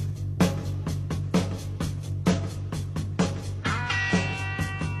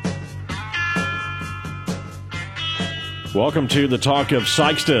Welcome to the Talk of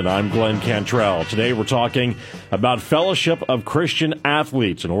Sykeston. I'm Glenn Cantrell. Today we're talking about Fellowship of Christian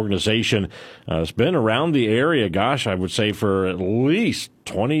Athletes, an organization that's been around the area, gosh, I would say for at least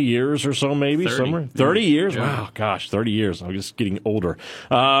 20 years or so, maybe 30. somewhere. 30 years? Yeah. Wow, gosh, 30 years. I'm just getting older.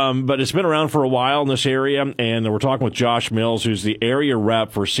 But it's been around for a while in this area, and we're talking with Josh Mills, who's the area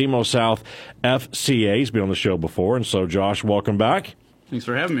rep for SEMO South FCA. He's been on the show before, and so, Josh, welcome back. Thanks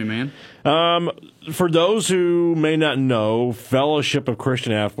for having me, man. For those who may not know, Fellowship of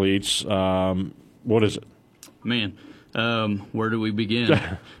Christian Athletes, what is it? Man, where do we begin?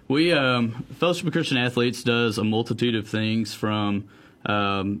 Fellowship of Christian Athletes does a multitude of things, from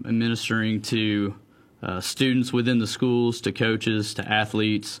administering to students within the schools, to coaches, to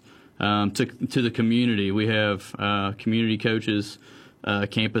athletes, to the community. We have community coaches,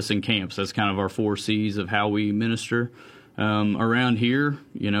 campus, and camps. That's kind of our 4 C's of how we minister. Around here,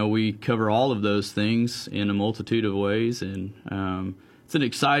 we cover all of those things in a multitude of ways, and it's an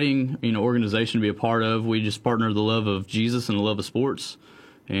exciting, organization to be a part of. We just partner the love of Jesus and the love of sports,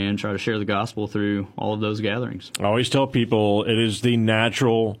 and try to share the gospel through all of those gatherings. I always tell people it is the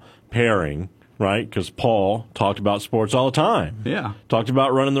natural pairing, right? Because Paul talked about sports all the time. Yeah. Talked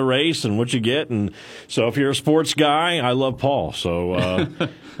about running the race and what you get. And so if you're a sports guy, I love Paul. So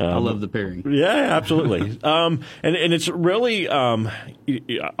I love the pairing. Yeah, absolutely. And it's really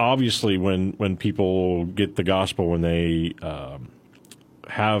obviously when people get the gospel, when they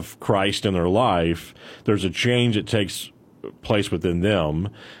have Christ in their life, there's a change that takes place within them,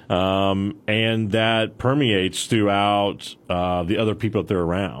 and that permeates throughout the other people that they're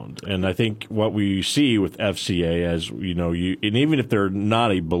around. And I think what we see with FCA, as and even if they're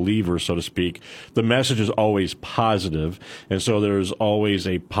not a believer, so to speak, the message is always positive, and so there's always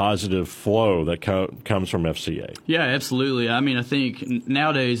a positive flow that comes from FCA. Yeah, absolutely. I mean, I think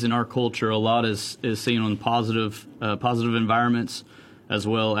nowadays in our culture, a lot is seen on positive environments, as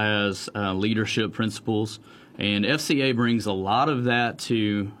well as leadership principles. And FCA brings a lot of that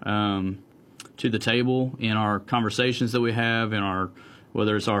to the table in our conversations that we have,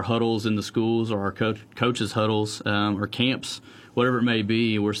 whether it's our huddles in the schools or our coaches' huddles or camps, whatever it may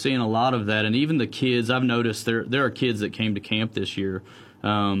be. We're seeing a lot of that, and even the kids. I've noticed there are kids that came to camp this year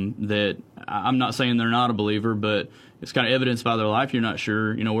that I'm not saying they're not a believer, but it's kind of evidenced by their life. You're not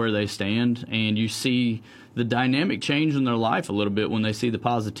sure, where they stand, and you see the dynamic change in their life a little bit when they see the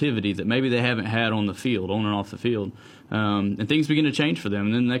positivity that maybe they haven't had on and off the field. And things begin to change for them.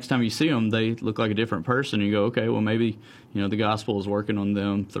 And then the next time you see them, they look like a different person. And you go, okay, well, maybe, the gospel is working on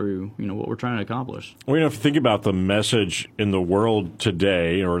them through, what we're trying to accomplish. Well, if you think about the message in the world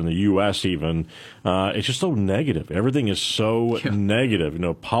today, or in the U.S. even, it's just so negative. Everything is so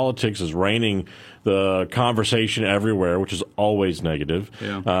negative. Politics is reigning the conversation everywhere, which is always negative.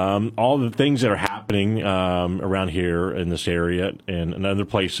 Yeah. All the things that are happening around here in this area and in other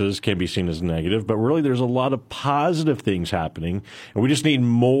places can be seen as negative, but really there's a lot of positive things happening, and we just need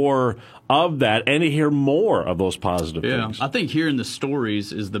more of that and to hear more of those positive things. I think hearing the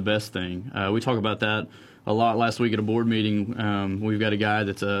stories is the best thing. We talk about that a lot last week at a board meeting. We've got a guy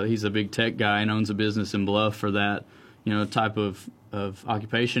he's a big tech guy and owns a business in Bluff for that type of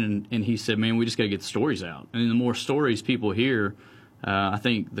occupation, and he said, man, we just got to get the stories out. And the more stories people hear, I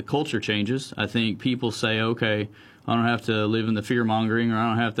think the culture changes. I think people say, okay, I don't have to live in the fear-mongering, or I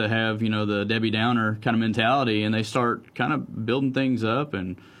don't have to have, the Debbie Downer kind of mentality, and they start kind of building things up,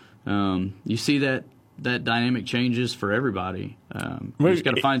 and you see that dynamic changes for everybody. You just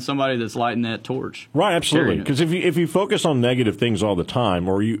got to find somebody that's lighting that torch. Right, absolutely. Because if you focus on negative things all the time,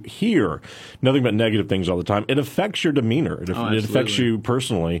 or you hear nothing but negative things all the time, it affects your demeanor. It affects you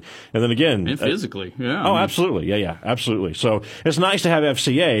personally. And then again... And physically, yeah. Absolutely. Yeah, absolutely. So it's nice to have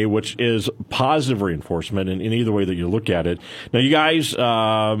FCA, which is positive reinforcement in either way that you look at it. Now, you guys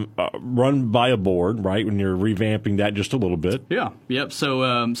run by a board, right, when you're revamping that just a little bit. Yeah, yep.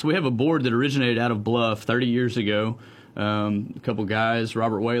 So we have a board that originated out of Bluff 30 years ago. A couple guys,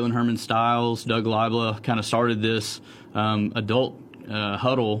 Robert Whalen, Herman Stiles, Doug Libla, kind of started this adult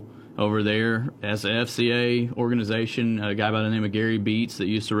huddle over there as an FCA organization. A guy by the name of Gary Beats that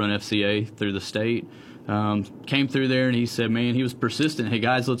used to run FCA through the state came through there, and he said, man, he was persistent. Hey,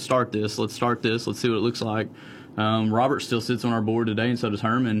 guys, let's start this. Let's see what it looks like. Robert still sits on our board today, and so does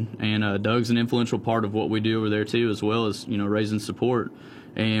Herman. And Doug's an influential part of what we do over there, too, as well as, raising support.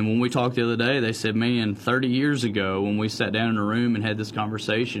 And when we talked the other day, they said, man, 30 years ago when we sat down in a room and had this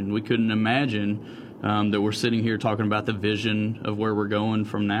conversation, we couldn't imagine that we're sitting here talking about the vision of where we're going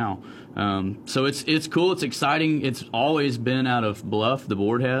from now. So it's cool. It's exciting. It's always been out of Bluff, the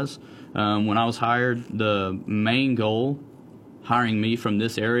board has. When I was hired, the main goal hiring me from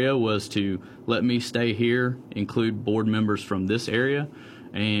this area was to let me stay here, include board members from this area,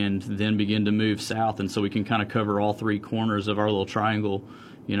 and then begin to move south. And so we can kind of cover all three corners of our little triangle,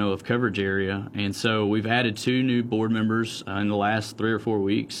 of coverage area. And so we've added 2 new board members in the last 3 or 4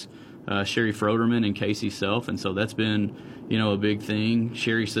 weeks, Sherry Froderman and Casey Self. And so that's been, a big thing.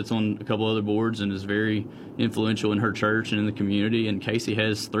 Sherry sits on a couple other boards and is very influential in her church and in the community. And Casey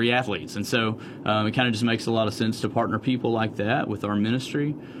has 3 athletes. And so it kind of just makes a lot of sense to partner people like that with our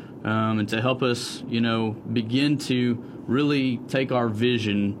ministry and to help us, begin to really take our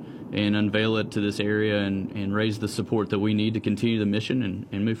vision and unveil it to this area and raise the support that we need to continue the mission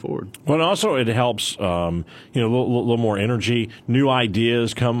and move forward. Well, and also it helps, a little more energy. New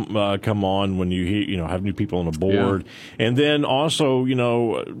ideas come on when you have new people on the board, and then also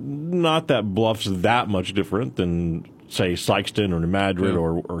not that Bluff's that much different than, say, Sykeston or New Madrid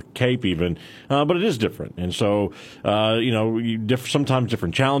or Cape even, but it is different. And so, sometimes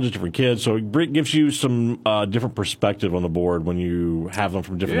different challenges, different kids. So it gives you some different perspective on the board when you have them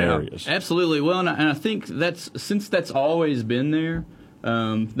from different areas. Absolutely. Well, and I think since that's always been there,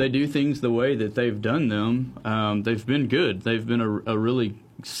 they do things the way that they've done them. They've been good. They've been a really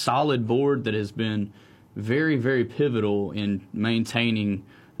solid board that has been very, very pivotal in maintaining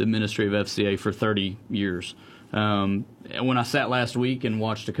the ministry of FCA for 30 years. When I sat last week and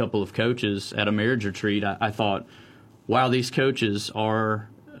watched a couple of coaches at a marriage retreat, I thought, wow, these coaches are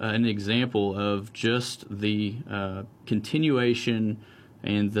an example of just the continuation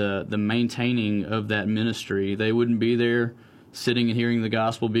and the maintaining of that ministry. They wouldn't be there sitting and hearing the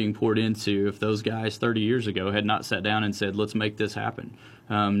gospel being poured into if those guys 30 years ago had not sat down and said, let's make this happen.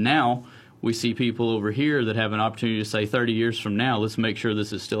 Now we see people over here that have an opportunity to say 30 years from now, let's make sure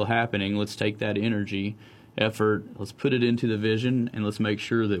this is still happening. Let's take that energy, effort, let's put it into the vision, and let's make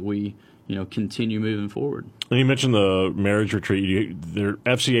sure that we continue moving forward. And you mentioned the marriage retreat. The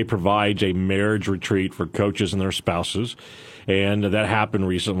FCA provides a marriage retreat for coaches and their spouses, and that happened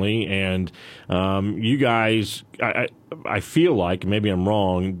recently. And you guys, I feel like, maybe I'm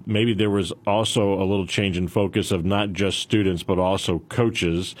wrong, maybe there was also a little change in focus of not just students but also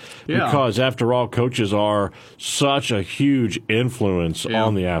coaches, because after all, coaches are such a huge influence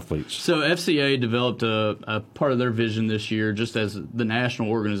on the athletes. So FCA developed a part of their vision this year, just as the national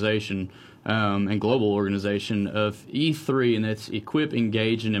organization and global organization of E3, and that's equip,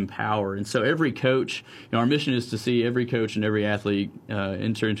 engage, and empower. And so every coach, our mission is to see every coach and every athlete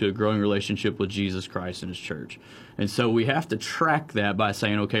enter into a growing relationship with Jesus Christ and His church. And so we have to track that by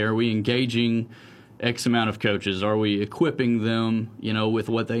saying, okay, are we engaging X amount of coaches? Are we equipping them, with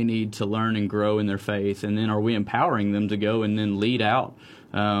what they need to learn and grow in their faith? And then are we empowering them to go and then lead out,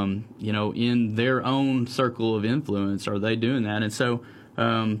 in their own circle of influence? Are they doing that? And so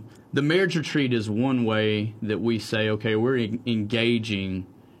the marriage retreat is one way that we say, okay, we're engaging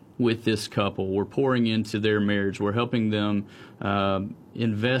with this couple. We're pouring into their marriage. We're helping them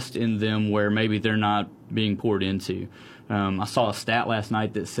invest in them where maybe they're not being poured into. I saw a stat last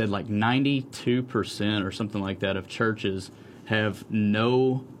night that said like 92% or something like that of churches have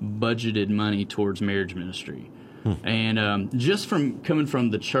no budgeted money towards marriage ministry. And just from coming from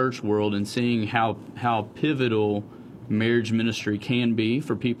the church world and seeing how pivotal marriage ministry can be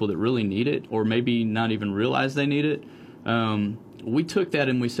for people that really need it or maybe not even realize they need it, we took that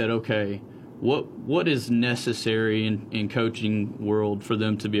and we said, okay, what is necessary in coaching world for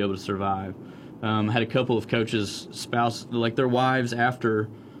them to be able to survive? I had a couple of coaches' spouse, like their wives, after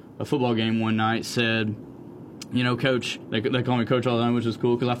a football game one night said, Coach, they call me Coach all the time, which is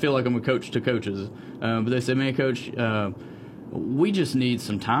cool because I feel like I'm a coach to coaches. But they said, man, Coach, we just need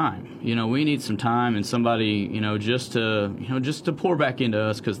some time. We need some time and somebody, just to pour back into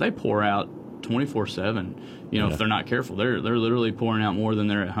us, because they pour out 24/7. If they're not careful, they're literally pouring out more than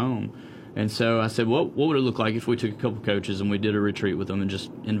they're at home. And so I said, what would it look like if we took a couple coaches and we did a retreat with them and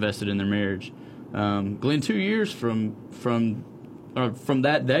just invested in their marriage? Glenn, 2 years from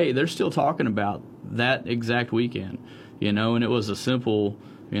that day, they're still talking about that exact weekend. And it was a simple,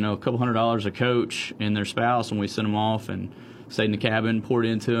 a couple $100 a coach and their spouse, and we sent them off and stayed in the cabin, poured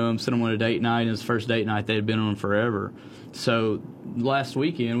into them, sent them on a date night, and it was the first date night they had been on forever. So last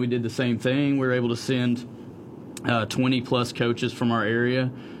weekend we did the same thing. We were able to send 20-plus coaches from our area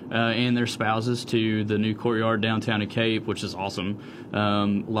and their spouses to the new courtyard downtown at Cape, which is awesome. A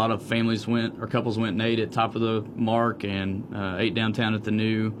lot of couples went and ate at Top of the Mark and ate downtown at the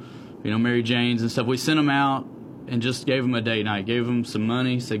new, Mary Jane's and stuff. We sent them out and just gave them a date night, gave them some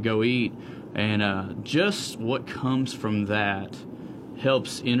money, said go eat. And just what comes from that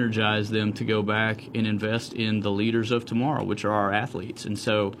helps energize them to go back and invest in the leaders of tomorrow, which are our athletes. And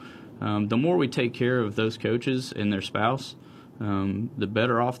so the more we take care of those coaches and their spouse, the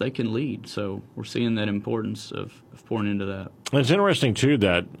better off they can lead. So we're seeing that importance of pouring into that. And it's interesting, too,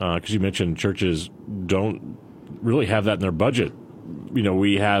 that because you mentioned churches don't really have that in their budget.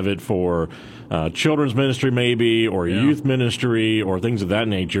 We have it for children's ministry maybe, or youth ministry, or things of that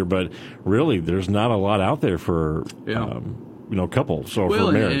nature, but really there's not a lot out there for couples or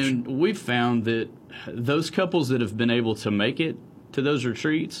for marriage. And we've found that those couples that have been able to make it to those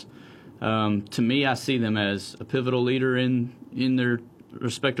retreats, to me, I see them as a pivotal leader in their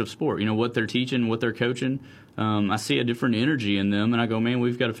respective sport. What they're teaching, what they're coaching. I see a different energy in them, and I go, man,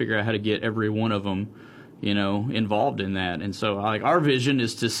 we've got to figure out how to get every one of them, involved in that. And so, our vision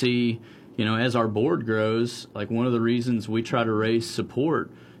is to see, as our board grows, one of the reasons we try to raise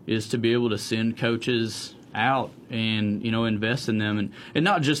support is to be able to send coaches out and invest in them, and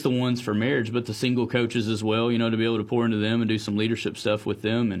not just the ones for marriage, but the single coaches as well, to be able to pour into them and do some leadership stuff with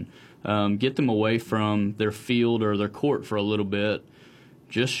them, and get them away from their field or their court for a little bit.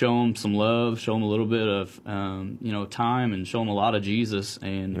 Just show them some love, show them a little bit of time, and show them a lot of Jesus,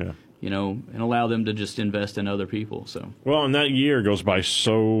 and and allow them to just invest in other people. So and that year goes by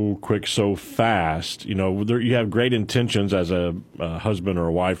so quick, so fast. You have great intentions as a husband or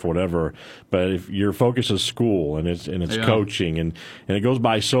a wife or whatever, but if your focus is school and it's coaching, and it goes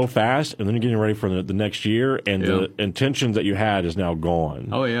by so fast, and then you're getting ready for the next year, and the intentions that you had is now gone.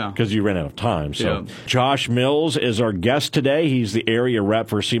 Oh yeah, because you ran out of time. So Josh Mills is our guest today. He's the area rep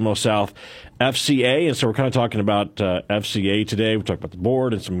for SEMO South FCA, and so we're kind of talking about FCA today. We talked about the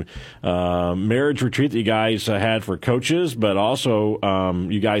board and some marriage retreat that you guys had for coaches, but also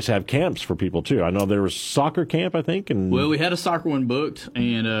you guys have camps for people too. I know there was soccer camp, I think. Well, we had a soccer one booked,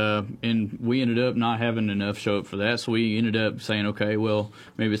 and we ended up not having enough show up for that, so we ended up saying, okay, well,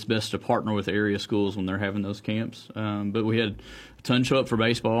 maybe it's best to partner with area schools when they're having those camps. But we had a ton show up for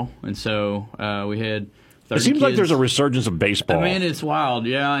baseball, and so we had 30 It seems kids. like there's a resurgence of baseball. I mean, it's wild,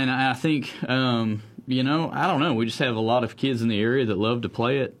 yeah, and I think, I don't know. We just have a lot of kids in the area that love to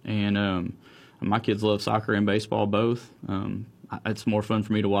play it, and my kids love soccer and baseball both. It's more fun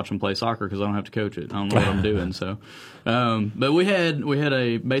for me to watch them play soccer because I don't have to coach it. I don't know what I'm doing. So, but we had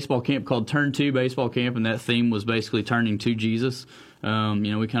a baseball camp called Turn 2 Baseball Camp, and that theme was basically turning to Jesus. We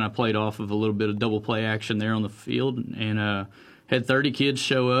kind of played off of a little bit of double play action there on the field, and had 30 kids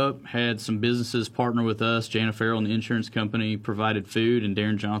show up, had some businesses partner with us. Jana Farrell and the insurance company provided food, and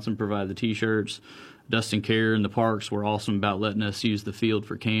Darren Johnson provided the T-shirts. Dustin Kerr and the parks were awesome about letting us use the field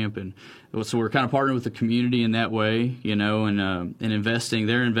for camp. And so we're kind of partnering with the community in that way, and investing.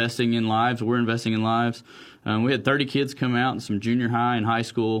 They're investing in lives. We're investing in lives. We had 30 kids come out, and some junior high and high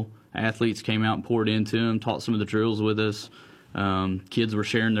school athletes came out and poured into them, taught some of the drills with us. Kids were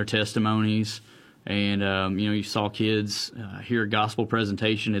sharing their testimonies. And, you saw kids hear a gospel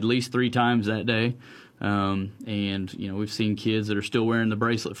presentation at least 3 times that day. And, we've seen kids that are still wearing the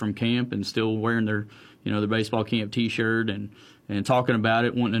bracelet from camp and still wearing their, their baseball camp T-shirt and talking about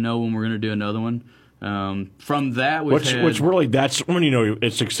it, wanting to know when we're going to do another one. From that, which really, that's when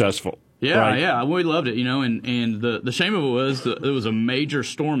it's successful. Yeah, right? Yeah, we loved it, and the shame of it was that there was a major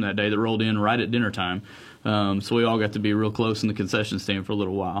storm that day that rolled in right at dinner time. So we all got to be real close in the concession stand for a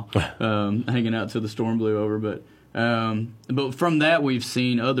little while, hanging out till the storm blew over. But from that, we've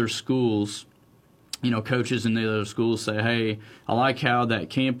seen other schools, coaches in the other schools say, hey, I like how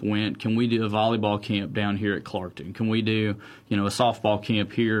that camp went. Can we do a volleyball camp down here at Clarkton? Can we do, a softball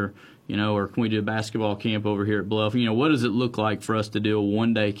camp here, or can we do a basketball camp over here at Bluff? What does it look like for us to do a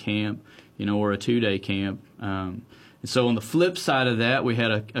one-day camp, or a 2-day camp? And so on the flip side of that, we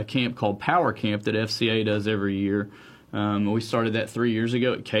had a camp called Power Camp that FCA does every year. We started that 3 years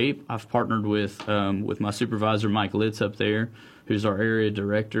ago at Cape. I've partnered with my supervisor, Mike Litz, up there, who's our area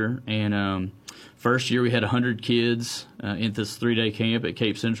director. And first year we had 100 kids in this 3-day camp at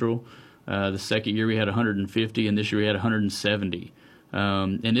Cape Central. The second year we had 150, and this year we had 170.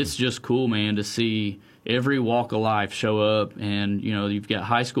 And it's just cool, man, to see every walk of life show up. And, you've got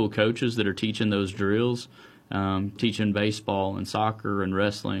high school coaches that are teaching those drills. Teaching baseball and soccer and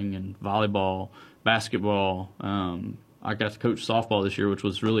wrestling and volleyball, basketball. I got to coach softball this year, which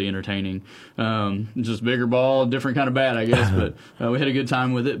was really entertaining. Just bigger ball, different kind of bat, I guess. But we had a good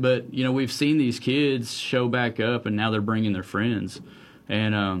time with it. But, we've seen these kids show back up, and now they're bringing their friends.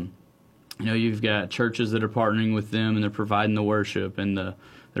 And, you've got churches that are partnering with them, and they're providing the worship. And there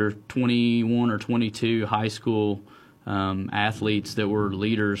are 21 or 22 high school athletes that were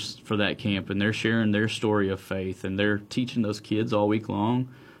leaders for that camp, and they're sharing their story of faith, and they're teaching those kids all week long.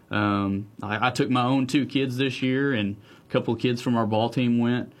 I took my own 2 kids this year, and a couple of kids from our ball team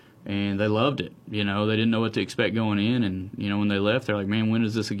went, and they loved it. They didn't know what to expect going in, and when they left, they're like, man, when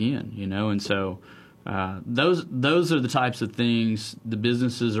is this again? And so those are the types of things the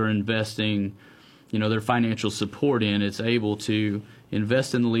businesses are investing, their financial support in. It's able to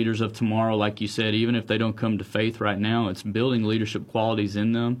invest in the leaders of tomorrow, like you said, even if they don't come to faith right now. It's building leadership qualities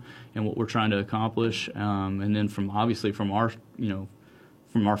in them and what we're trying to accomplish. And then from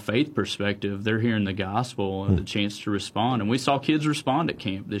our faith perspective, they're hearing the gospel and the chance to respond. And we saw kids respond at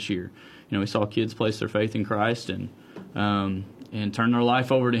camp this year. We saw kids place their faith in Christ and turn their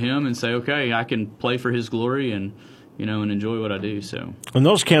life over to Him and say, okay, I can play for His glory and enjoy what I do. So, and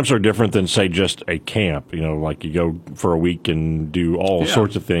those camps are different than, say, just a camp. Like you go for a week and do all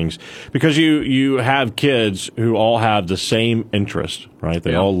sorts of things, because you have kids who all have the same interest, right?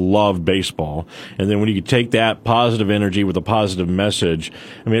 They all love baseball, and then when you take that positive energy with a positive message,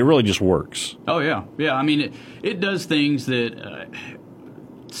 it really just works. Oh yeah. It does things that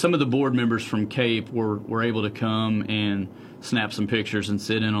some of the board members from Cape were able to come and snap some pictures and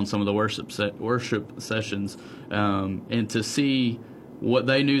sit in on some of the worship sessions, and to see what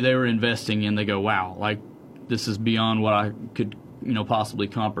they knew they were investing in. They go, wow, like this is beyond what I could possibly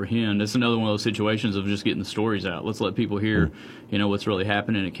comprehend. It's another one of those situations of just getting the stories out. Let's let people hear what's really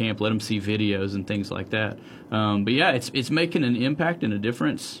happening at camp. Let them see videos and things like that. But yeah, it's making an impact and a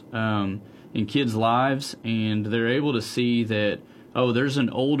difference in kids' lives, and they're able to see that, oh, there's an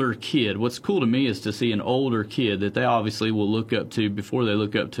older kid. What's cool to me is to see an older kid that they obviously will look up to before they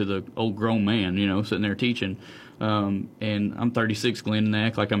look up to the old grown man, sitting there teaching. And I'm 36, Glenn, and they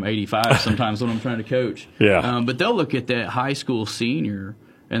act like I'm 85 sometimes when I'm trying to coach. Yeah. But they'll look at that high school senior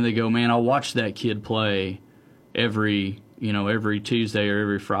and they go, man, I'll watch that kid play every Tuesday or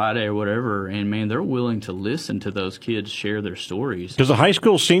every Friday or whatever, and man, they're willing to listen to those kids share their stories. Because a high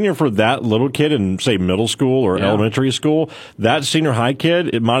school senior for that little kid in, say, middle school or elementary school, that senior high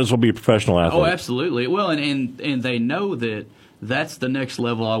kid, it might as well be a professional athlete. Oh, absolutely. Well, and they know that that's the next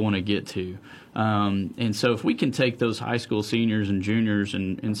level I want to get to. And so if we can take those high school seniors and juniors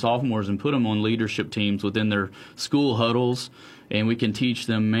and sophomores and put them on leadership teams within their school huddles, and we can teach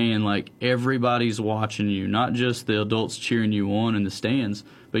them, man, like everybody's watching you, not just the adults cheering you on in the stands,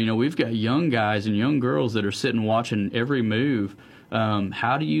 but, we've got young guys and young girls that are sitting watching every move.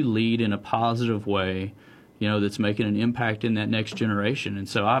 How do you lead in a positive way, that's making an impact in that next generation? And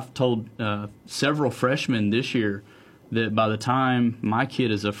so I've told several freshmen this year that by the time my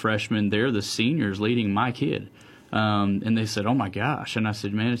kid is a freshman, they're the seniors leading my kid. And they said, oh, my gosh. And I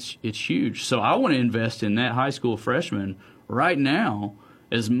said, man, it's huge. So I want to invest in that high school freshman right now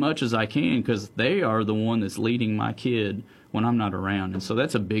as much as I can, because they are the one that's leading my kid when I'm not around. And so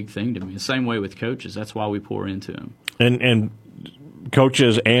that's a big thing to me. The same way with coaches. That's why we pour into them. And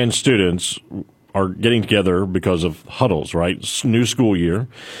coaches and students are getting together because of huddles, right? It's new school year,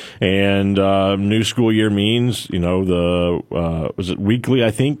 and new school year means was it weekly?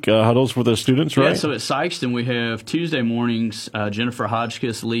 I think huddles for the students, right? Yeah. So at Sykeston we have Tuesday mornings. Jennifer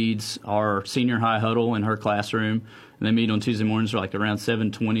Hodgkiss leads our senior high huddle in her classroom, and they meet on Tuesday mornings like around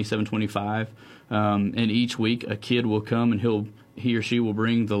 7:20, 7:25. And each week a kid will come and he or she will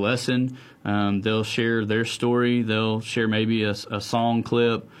bring the lesson. They'll share their story. They'll share maybe a song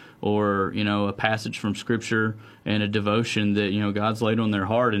clip, or a passage from Scripture and a devotion that God's laid on their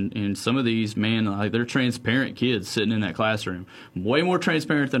heart. And some of these, man, like they're transparent kids sitting in that classroom, way more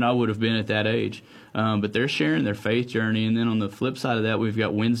transparent than I would have been at that age. But they're sharing their faith journey. And then on the flip side of that, we've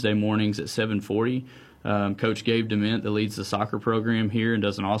got Wednesday mornings at 7:40. Coach Gabe Dement, that leads the soccer program here and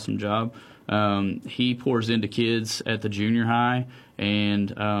does an awesome job. He pours into kids at the junior high,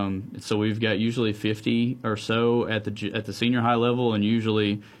 and so we've got usually 50 or so at the senior high level, and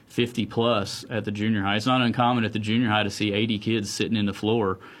usually 50 plus at the junior high. It's not uncommon at the junior high to see 80 kids sitting in the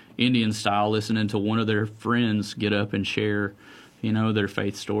floor, Indian style, listening to one of their friends get up and share, their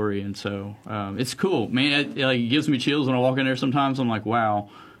faith story. And so it's cool, man. It gives me chills when I walk in there. Sometimes I'm like, wow.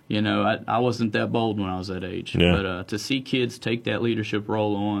 I wasn't that bold when I was that age, but to see kids take that leadership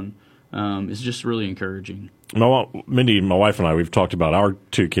role on is just really encouraging. Mindy, my wife and I, we've talked about our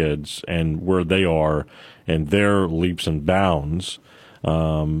two kids and where they are and their leaps and bounds,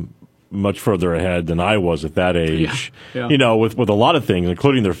 much further ahead than I was at that age, with a lot of things,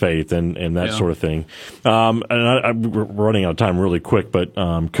 including their faith and that sort of thing. And we're running out of time really quick, but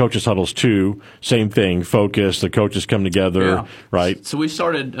Coaches Huddles 2, same thing, focus, the coaches come together, right? So we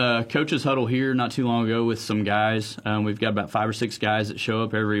started Coaches Huddle here not too long ago with some guys. We've got about 5 or 6 guys that show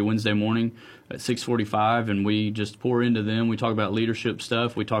up every Wednesday morning at 6:45, and we just pour into them. We talk about leadership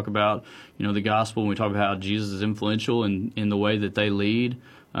stuff. We talk about, the gospel, and we talk about how Jesus is influential in the way that they lead.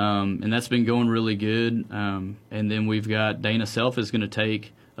 And that's been going really good. And then we've got Dana Self is going to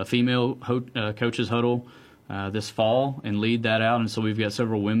take a female coaches huddle this fall and lead that out. And so we've got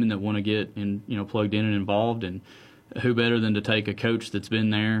several women that want to get plugged in and involved. And who better than to take a coach that's been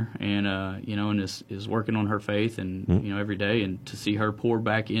there and and is working on her faith and every day, and to see her pour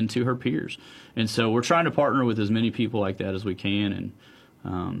back into her peers. And so we're trying to partner with as many people like that as we can,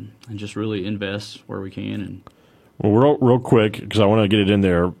 and just really invest where we can. And well, real quick, because I want to get it in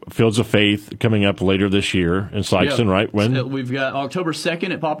there, Fields of Faith coming up later this year in Sikeston, right? When? We've got October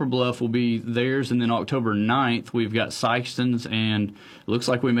 2nd at Poplar Bluff will be theirs, and then October 9th we've got Sikeston's, and it looks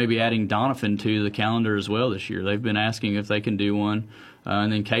like we may be adding Donovan to the calendar as well this year. They've been asking if they can do one,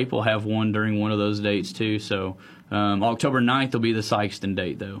 and then Cape will have one during one of those dates too. So October 9th will be the Sikeston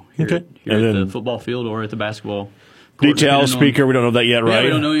date, though, here at the football field or at the basketball. Details, speaker, we don't know that yet, right? Yeah, we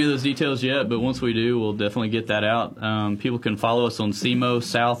don't know any of those details yet, but once we do, we'll definitely get that out. People can follow us on SEMO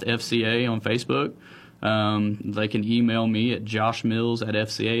South FCA on Facebook. They can email me at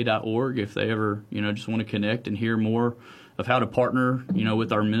joshmills@fca.org if they ever, just want to connect and hear more of how to partner,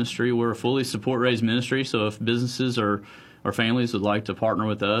 with our ministry. We're a fully support-raised ministry, so if businesses or families would like to partner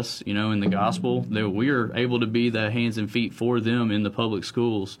with us, in the gospel, that we are able to be the hands and feet for them in the public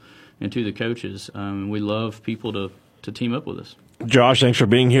schools and to the coaches. We love people to team up with us. Josh, thanks for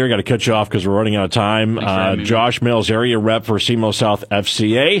being here. Got to cut you off because we're running out of time. Josh Mills, area rep for SEMO South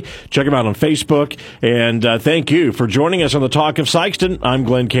FCA. Check him out on Facebook. And thank you for joining us on the Talk of Sikeston. I'm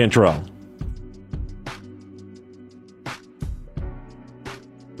Glenn Cantrell.